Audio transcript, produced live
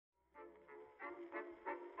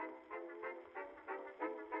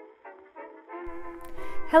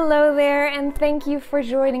Hello there, and thank you for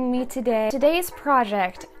joining me today. Today's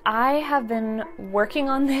project, I have been working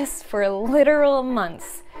on this for literal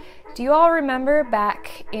months. Do you all remember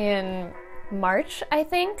back in March, I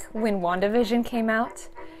think, when WandaVision came out?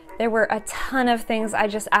 There were a ton of things I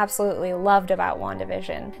just absolutely loved about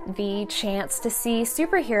WandaVision. The chance to see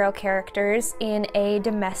superhero characters in a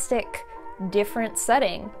domestic, different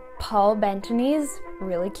setting. Paul Bettany's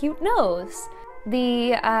really cute nose.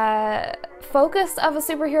 The focus of a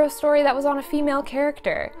superhero story that was on a female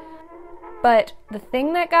character. But the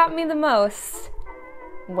thing that got me the most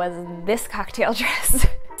was this cocktail dress.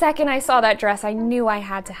 Second I saw that dress, I knew I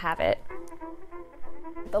had to have it.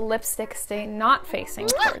 The lipstick stay not facing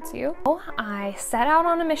towards you. I set out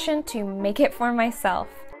on a mission to make it for myself.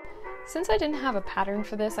 Since I didn't have a pattern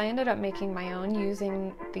for this, I ended up making my own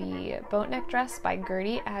using the boat neck dress by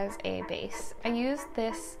Gertie as a base. I used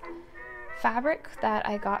this fabric that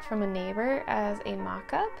I got from a neighbor as a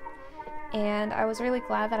mock-up, and I was really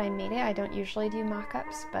glad that I made it. I don't usually do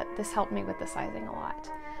mock-ups, but this helped me with the sizing a lot.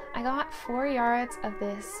 I got 4 yards of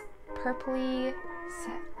this purpley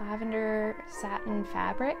lavender satin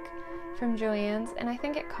fabric from Joann's, and I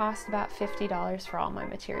think it cost about $50 for all my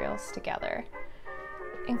materials together,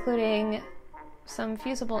 including some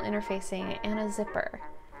fusible interfacing and a zipper.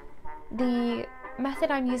 The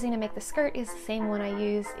method I'm using to make the skirt is the same one I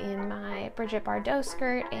used in my Bridget Bardot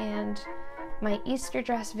skirt and my Easter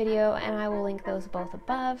dress video, and I will link those both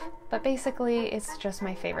above, but basically it's just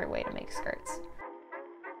my favorite way to make skirts.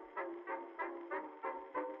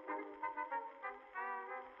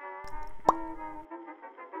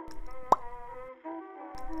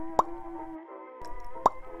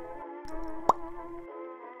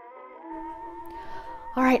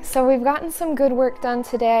 Alright, so we've gotten some good work done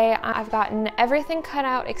today. I've gotten everything cut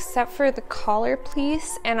out except for the collar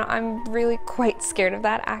piece, and I'm really quite scared of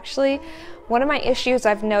that actually. One of my issues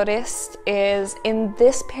I've noticed is in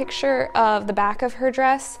this picture of the back of her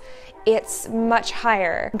dress, it's much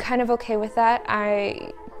higher. I'm kind of okay with that.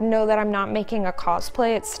 I know that I'm not making a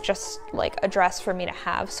cosplay, it's just like a dress for me to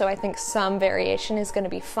have, so I think some variation is going to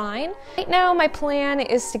be fine. Right now my plan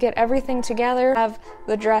is to get everything together, have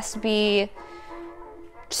the dress be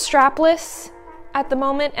strapless at the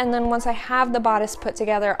moment, and then once I have the bodice put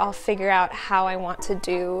together, I'll figure out how I want to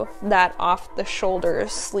do that off the shoulder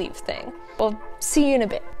sleeve thing. We'll see you in a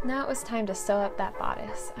bit. Now it was time to sew up that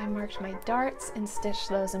bodice. I marked my darts and stitched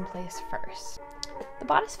those in place first. The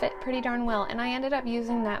bodice fit pretty darn well, and I ended up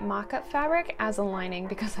using that mock-up fabric as a lining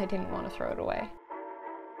because I didn't want to throw it away.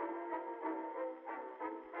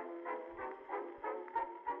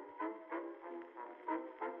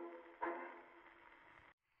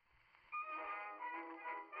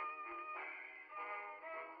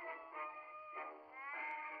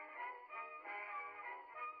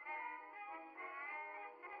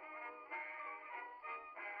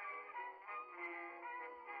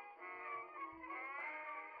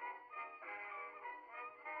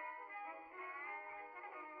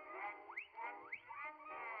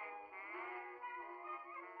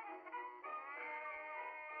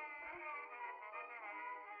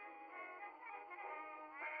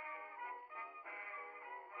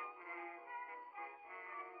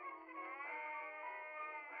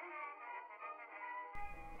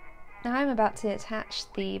 Now I'm about to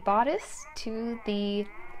attach the bodice to the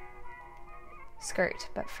skirt,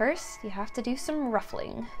 but first you have to do some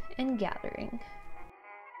ruffling and gathering.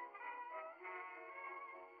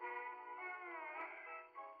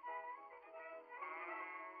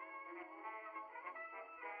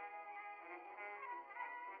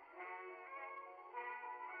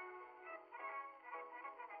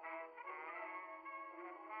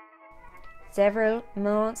 Several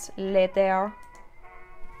months later.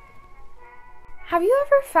 Have you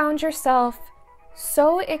ever found yourself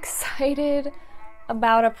so excited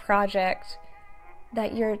about a project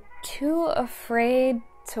that you're too afraid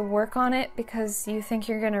to work on it because you think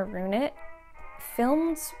you're gonna ruin it?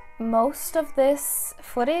 Filmed most of this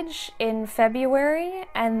footage in February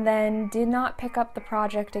and then did not pick up the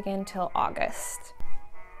project again till August.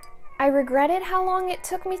 I regretted how long it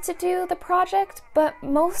took me to do the project, but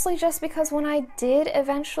mostly just because when I did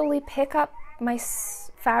eventually pick up my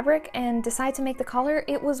fabric and decide to make the collar,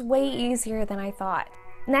 it was way easier than I thought.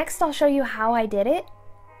 Next, I'll show you how I did it,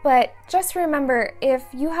 but just remember, if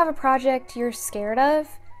you have a project you're scared of,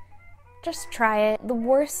 just try it. The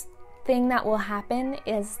worst thing that will happen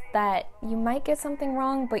is that you might get something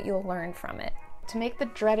wrong, but you'll learn from it. To make the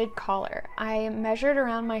dreaded collar, I measured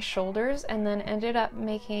around my shoulders and then ended up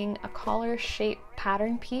making a collar-shaped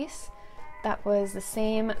pattern piece that was the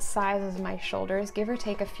same size as my shoulders, give or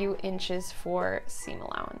take a few inches for seam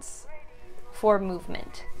allowance. for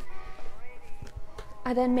movement.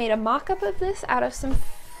 I then made a mock-up of this out of some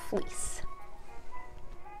fleece.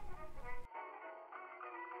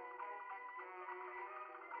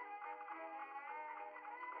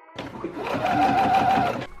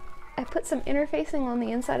 I put some interfacing on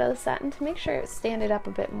the inside of the satin to make sure it standed up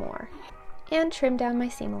a bit more, and trimmed down my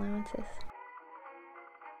seam allowances.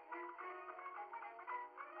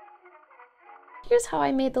 Here's how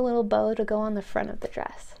I made the little bow to go on the front of the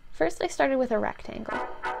dress. First I started with a rectangle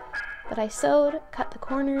that I sewed, cut the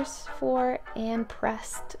corners for, and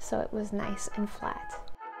pressed so it was nice and flat.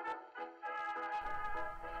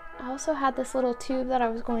 I also had this little tube that I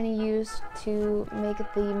was going to use to make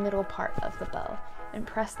the middle part of the bow, and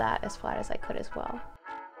press that as flat as I could as well.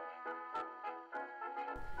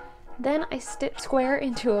 Then I stitched square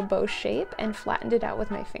into a bow shape and flattened it out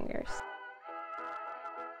with my fingers.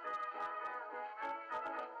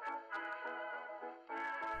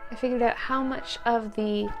 I figured out how much of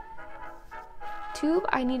the tube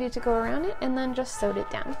I needed to go around it and then just sewed it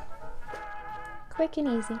down. Quick and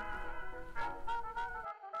easy.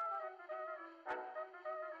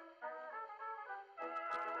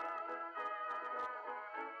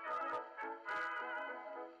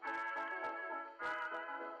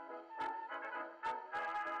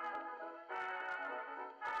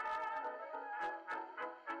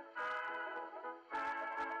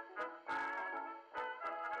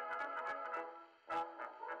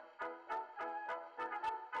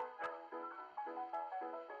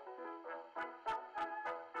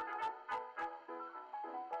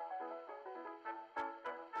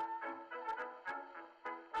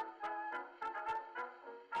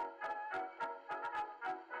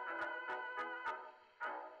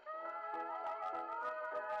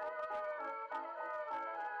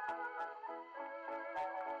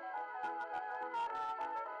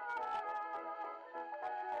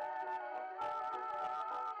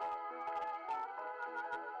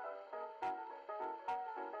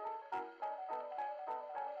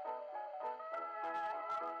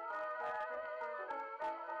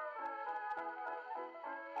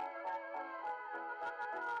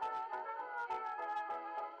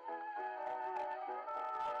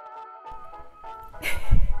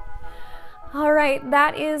 All right,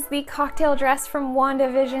 that is the cocktail dress from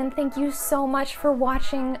WandaVision. Thank you so much for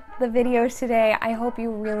watching the video today. I hope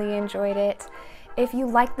you really enjoyed it. If you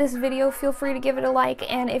liked this video, feel free to give it a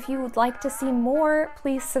like, and if you would like to see more,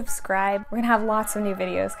 please subscribe. We're gonna have lots of new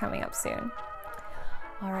videos coming up soon.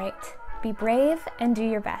 All right, be brave and do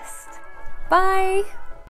your best. Bye!